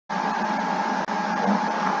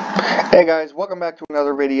Hey guys, welcome back to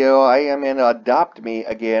another video. I am in Adopt Me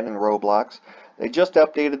again in Roblox. They just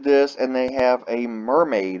updated this and they have a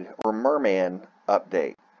Mermaid or Merman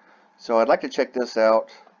update. So I'd like to check this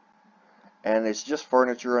out. And it's just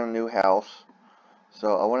furniture in a new house.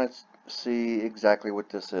 So I want to see exactly what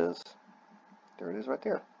this is. There it is right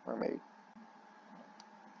there, Mermaid.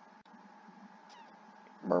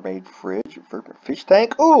 Mermaid fridge, fish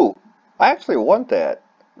tank. Ooh, I actually want that.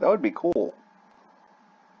 That would be cool.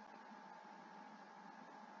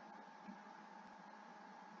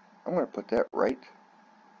 I'm going to put that right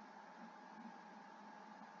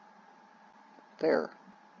there.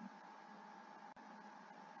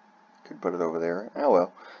 Could put it over there. Oh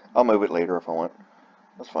well. I'll move it later if I want.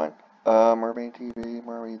 That's fine. Mermaid TV,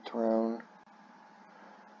 Mermaid Throne,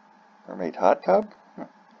 Mermaid Hot Tub.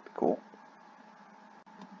 Cool.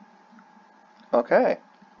 Okay.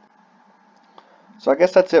 So I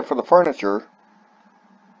guess that's it for the furniture.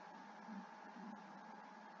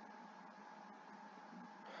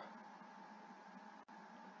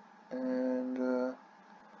 And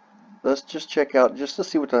let's just check out just to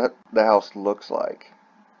see what the house looks like.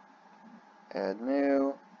 Add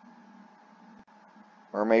new.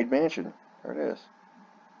 Mermaid Mansion. There it is.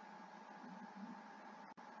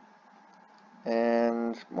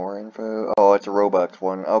 And more info. Oh, it's a Robux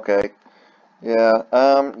one. Okay. Yeah.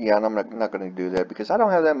 Yeah, and I'm not going to do that because I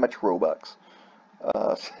don't have that much Robux.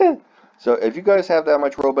 So if you guys have that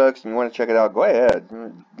much Robux and you want to check it out, go ahead.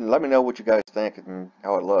 Let me know what you guys think and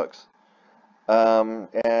how it looks.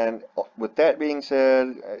 And with that being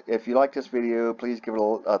said, if you like this video, please give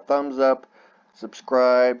it a thumbs up,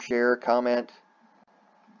 subscribe, share, comment.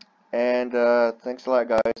 And thanks a lot,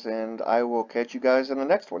 guys. And I will catch you guys in the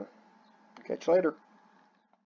next one. Catch you later.